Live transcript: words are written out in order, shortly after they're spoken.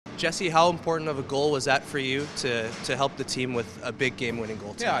Jesse, how important of a goal was that for you to help the team with a big game-winning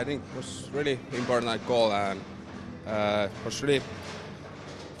goal? Yeah, I think it was really important goal, and it was really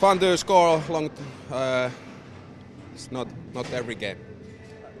fun to score long. It's not every game.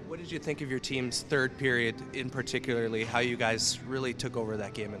 What did you think of your team's third period, in particularly how you guys really took over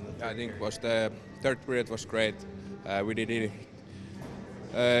that game in the third I think period? was the third period was great. We did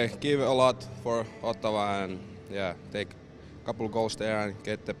give a lot for Ottawa, and take a couple goals there and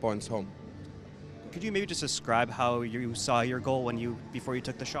get the points home. Could you maybe just describe how you saw your goal before you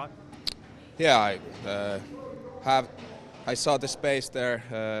took the shot? Yeah, I saw the space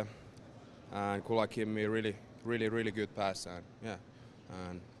there, and Kulak gave me really good pass,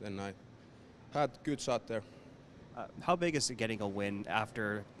 and then I had good shot there. How big is it getting a win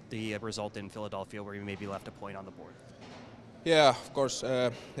after the result in Philadelphia, where you maybe left a point on the board? Yeah, of course,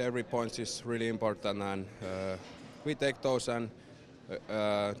 every point is really important, and we take those. And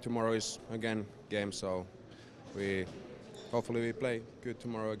tomorrow is again game, so hopefully we play good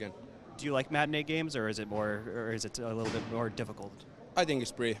tomorrow again. Do you like matinee games, or is it a little bit more difficult? I think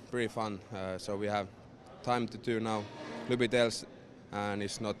it's pretty fun. So we have time to do now a little bit else, and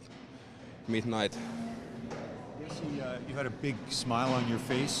it's not midnight. You had a big smile on your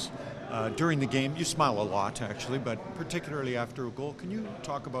face during the game. You smile a lot, actually, but particularly after a goal. Can you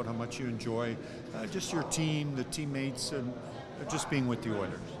talk about how much you enjoy just your team, the teammates, and just being with the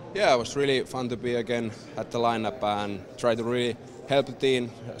Oilers? Yeah, it was really fun to be again at the lineup and try to really help the team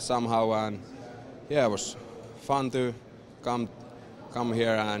somehow. And yeah, it was fun to come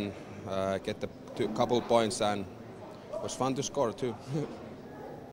here and get the couple points, and it was fun to score too.